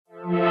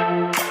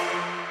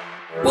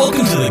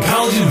Welcome to the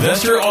College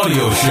Investor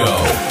Audio Show,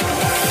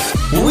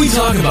 where we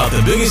talk about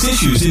the biggest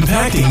issues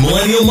impacting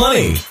millennial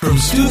money, from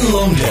student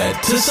loan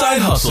debt to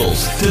side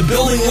hustles to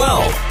building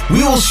wealth.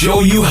 We will show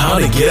you how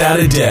to get out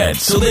of debt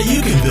so that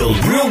you can build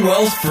real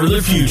wealth for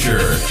the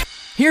future.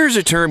 Here's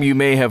a term you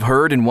may have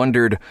heard and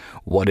wondered,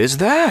 what is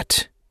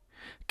that?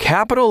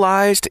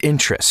 Capitalized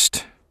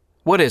interest.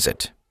 What is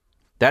it?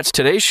 That's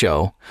today's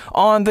show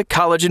on the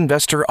College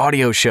Investor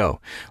Audio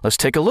Show. Let's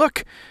take a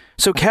look.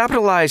 So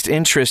capitalized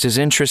interest is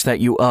interest that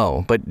you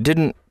owe, but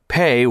didn't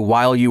pay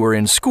while you were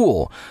in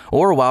school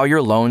or while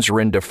your loans were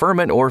in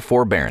deferment or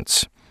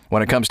forbearance.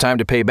 When it comes time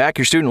to pay back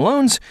your student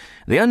loans,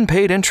 the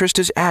unpaid interest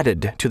is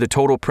added to the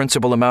total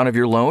principal amount of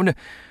your loan,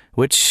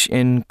 which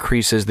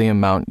increases the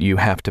amount you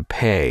have to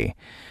pay.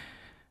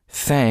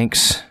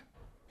 Thanks.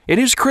 It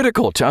is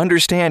critical to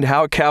understand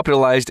how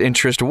capitalized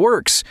interest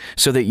works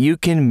so that you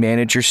can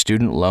manage your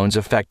student loans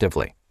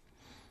effectively.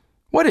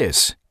 What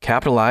is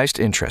capitalized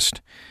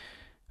interest?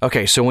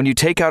 Okay, so when you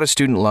take out a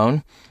student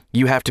loan,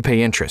 you have to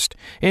pay interest.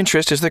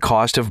 Interest is the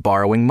cost of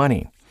borrowing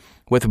money.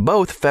 With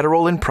both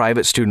federal and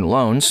private student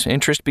loans,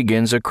 interest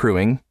begins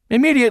accruing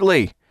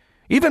immediately,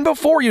 even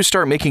before you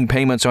start making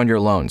payments on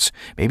your loans.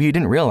 Maybe you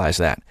didn't realize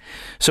that.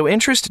 So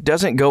interest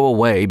doesn't go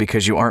away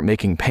because you aren't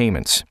making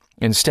payments.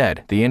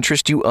 Instead, the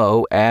interest you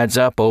owe adds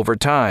up over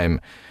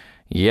time.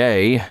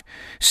 Yay!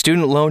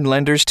 Student loan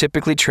lenders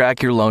typically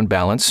track your loan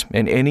balance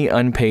and any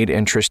unpaid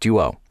interest you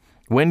owe.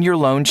 When your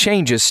loan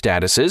changes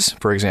statuses,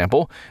 for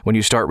example, when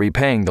you start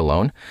repaying the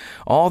loan,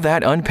 all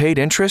that unpaid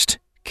interest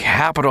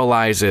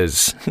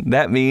capitalizes.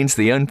 That means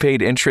the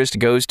unpaid interest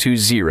goes to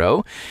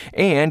zero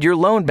and your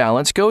loan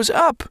balance goes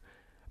up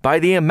by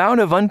the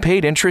amount of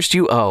unpaid interest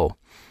you owe.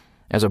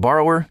 As a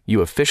borrower, you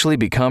officially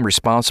become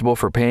responsible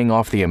for paying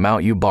off the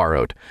amount you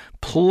borrowed,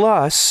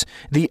 plus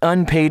the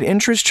unpaid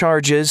interest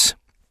charges.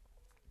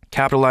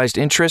 Capitalized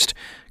interest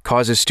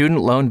causes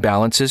student loan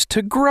balances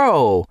to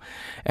grow.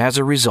 As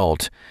a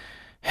result,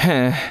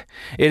 it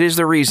is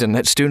the reason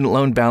that student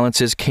loan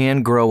balances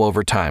can grow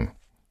over time.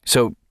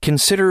 So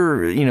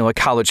consider, a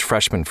college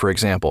freshman, for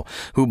example,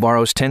 who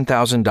borrows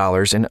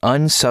 $10,000 in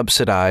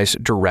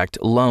unsubsidized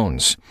direct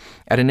loans.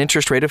 At an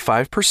interest rate of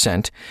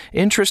 5%,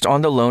 interest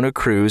on the loan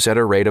accrues at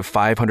a rate of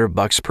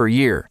 $500 per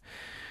year.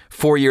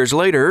 4 years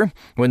later,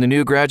 when the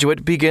new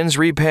graduate begins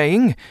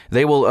repaying,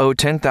 they will owe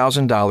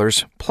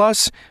 $10,000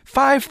 plus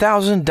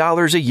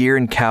 $5,000 a year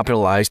in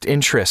capitalized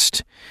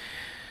interest.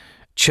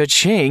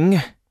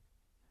 Cha-ching!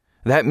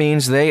 That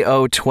means they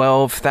owe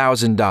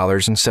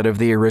 $12,000 instead of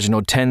the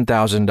original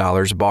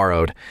 $10,000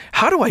 borrowed.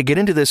 How do I get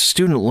into this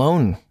student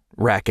loan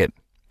racket?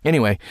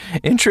 Anyway,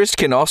 interest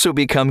can also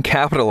become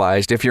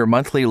capitalized if your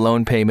monthly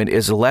loan payment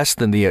is less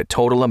than the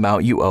total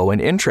amount you owe in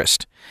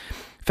interest.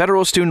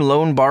 Federal student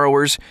loan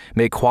borrowers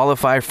may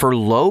qualify for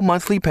low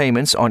monthly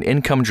payments on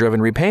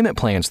income-driven repayment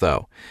plans,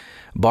 though.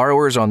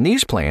 Borrowers on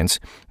these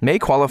plans may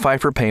qualify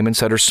for payments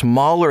that are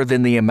smaller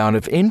than the amount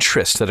of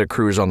interest that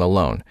accrues on the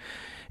loan.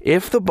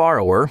 If the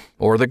borrower,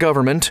 or the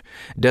government,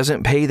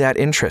 doesn't pay that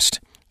interest,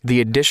 the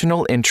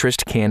additional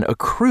interest can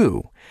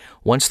accrue.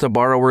 Once the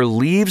borrower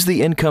leaves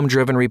the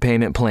income-driven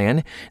repayment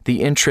plan,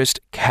 the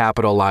interest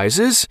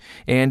capitalizes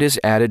and is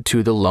added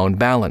to the loan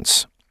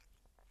balance.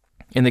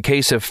 In the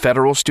case of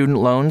federal student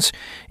loans,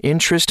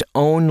 interest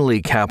only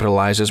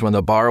capitalizes when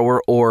the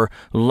borrower or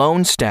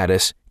loan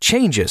status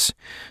changes.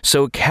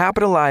 So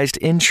capitalized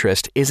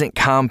interest isn't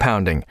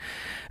compounding.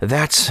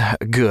 That's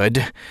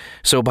good.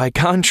 So by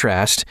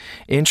contrast,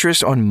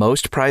 interest on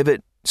most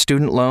private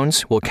student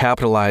loans will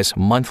capitalize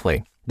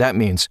monthly. That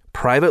means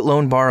private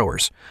loan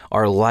borrowers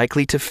are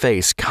likely to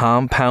face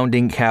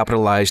compounding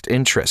capitalized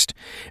interest,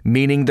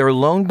 meaning their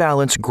loan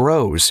balance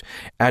grows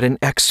at an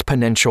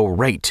exponential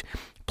rate.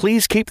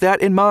 Please keep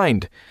that in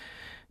mind.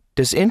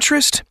 Does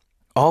interest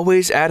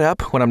always add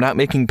up when I'm not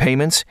making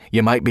payments?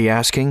 You might be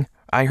asking.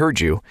 I heard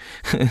you.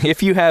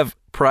 If you have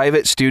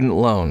private student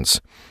loans,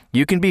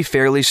 you can be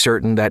fairly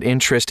certain that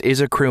interest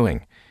is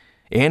accruing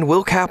and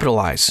will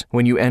capitalize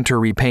when you enter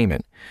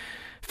repayment.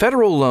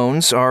 Federal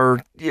loans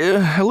are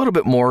a little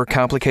bit more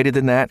complicated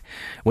than that.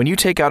 When you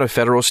take out a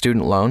federal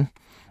student loan,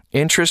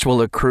 interest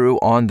will accrue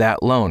on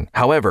that loan.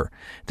 However,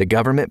 the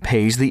government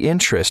pays the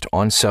interest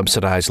on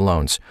subsidized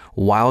loans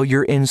while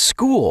you're in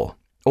school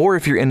or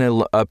if you're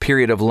in a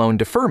period of loan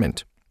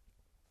deferment.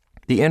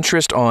 The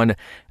interest on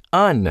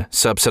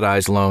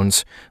unsubsidized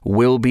loans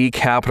will be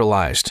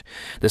capitalized.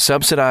 The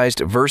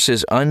subsidized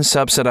versus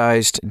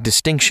unsubsidized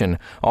distinction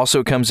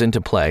also comes into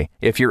play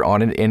if you're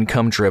on an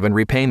income-driven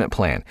repayment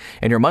plan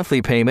and your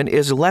monthly payment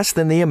is less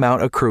than the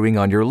amount accruing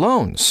on your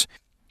loans.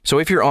 So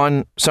if you're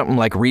on something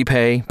like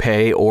Repay,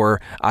 Pay,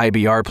 or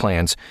IBR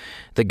plans,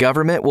 the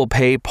government will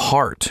pay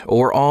part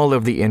or all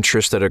of the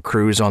interest that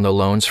accrues on the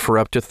loans for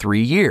up to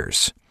 3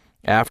 years.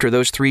 After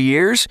those 3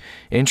 years,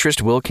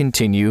 interest will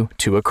continue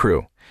to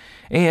accrue,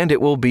 and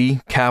it will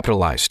be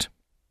capitalized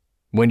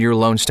when your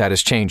loan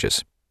status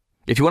changes.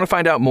 If you want to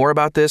find out more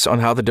about this on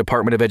how the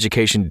Department of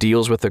Education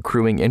deals with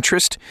accruing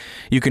interest,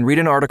 you can read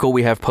an article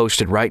we have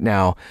posted right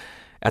now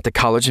at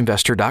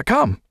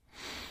thecollegeinvestor.com.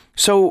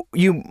 So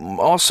you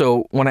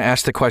also want to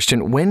ask the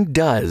question, when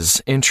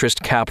does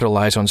interest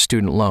capitalize on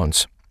student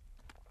loans?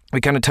 We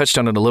kind of touched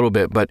on it a little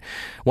bit, but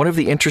one of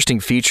the interesting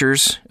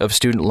features of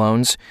student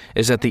loans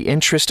is that the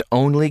interest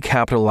only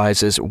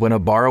capitalizes when a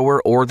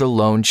borrower or the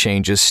loan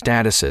changes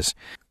statuses.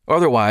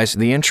 Otherwise,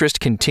 the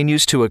interest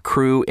continues to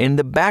accrue in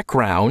the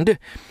background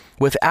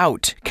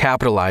without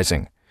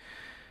capitalizing.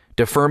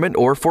 Deferment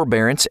or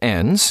forbearance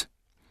ends.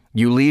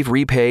 You leave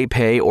repay,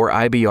 pay, or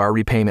IBR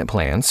repayment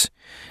plans.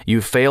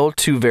 You fail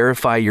to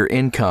verify your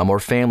income or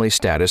family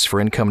status for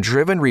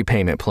income-driven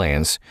repayment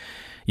plans.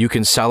 You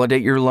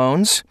consolidate your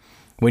loans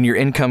when your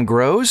income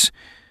grows,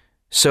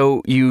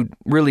 so you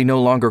really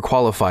no longer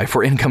qualify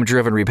for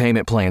income-driven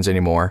repayment plans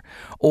anymore,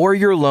 or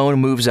your loan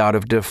moves out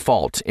of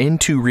default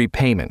into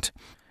repayment.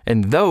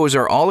 And those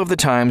are all of the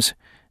times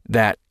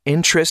that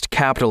interest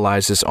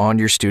capitalizes on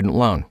your student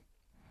loan.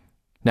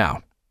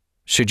 Now,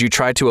 should you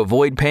try to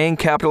avoid paying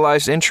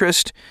capitalized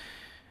interest?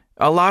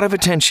 A lot of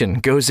attention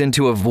goes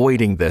into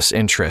avoiding this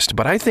interest,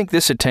 but I think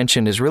this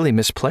attention is really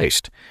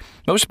misplaced.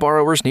 Most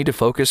borrowers need to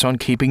focus on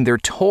keeping their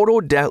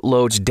total debt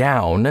loads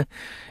down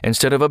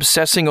instead of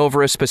obsessing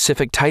over a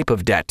specific type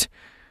of debt.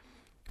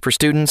 For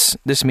students,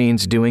 this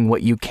means doing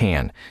what you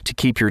can to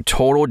keep your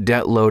total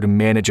debt load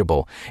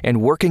manageable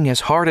and working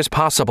as hard as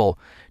possible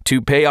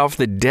to pay off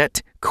the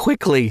debt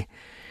quickly.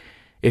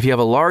 If you have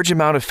a large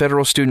amount of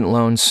federal student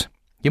loans,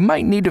 you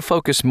might need to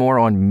focus more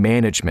on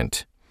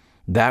management.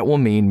 That will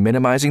mean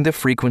minimizing the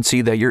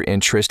frequency that your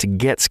interest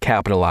gets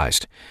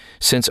capitalized.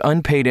 Since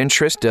unpaid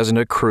interest doesn't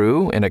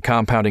accrue in a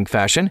compounding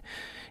fashion,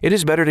 it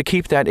is better to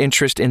keep that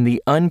interest in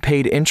the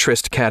unpaid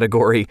interest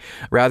category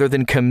rather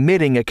than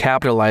committing a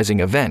capitalizing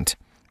event.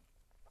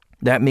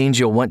 That means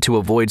you'll want to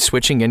avoid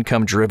switching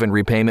income-driven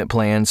repayment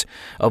plans,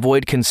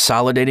 avoid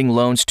consolidating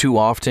loans too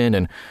often,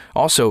 and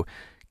also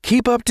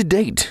keep up to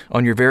date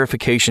on your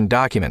verification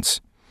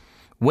documents.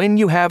 When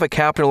you have a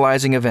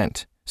capitalizing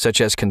event,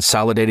 such as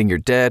consolidating your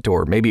debt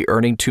or maybe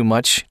earning too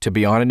much to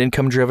be on an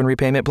income-driven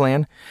repayment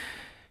plan,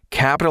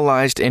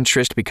 capitalized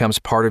interest becomes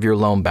part of your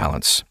loan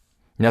balance.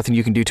 Nothing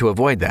you can do to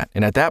avoid that.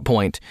 And at that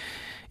point,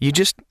 you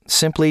just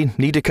simply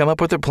need to come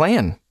up with a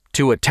plan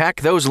to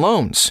attack those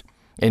loans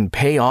and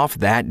pay off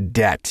that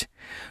debt.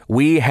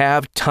 We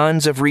have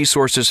tons of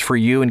resources for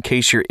you in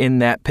case you're in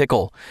that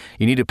pickle.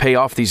 You need to pay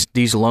off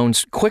these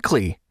loans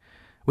quickly.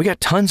 We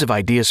got tons of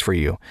ideas for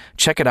you.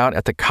 Check it out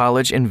at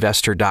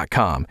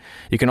thecollegeinvestor.com.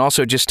 You can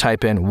also just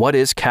type in what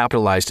is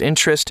capitalized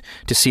interest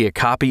to see a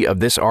copy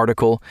of this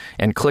article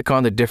and click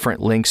on the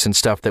different links and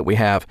stuff that we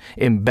have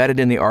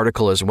embedded in the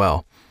article as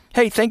well.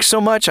 Hey, thanks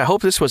so much. I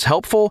hope this was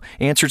helpful,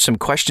 answered some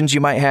questions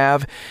you might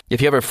have. If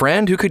you have a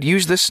friend who could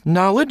use this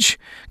knowledge,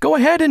 go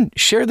ahead and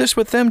share this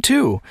with them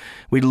too.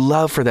 We'd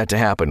love for that to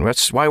happen.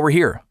 That's why we're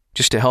here,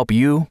 just to help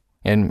you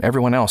and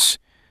everyone else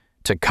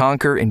to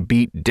conquer and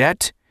beat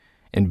debt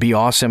and be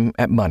awesome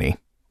at money.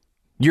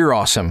 You're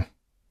awesome.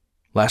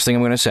 Last thing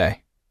I'm going to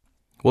say.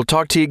 We'll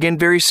talk to you again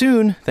very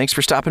soon. Thanks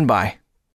for stopping by.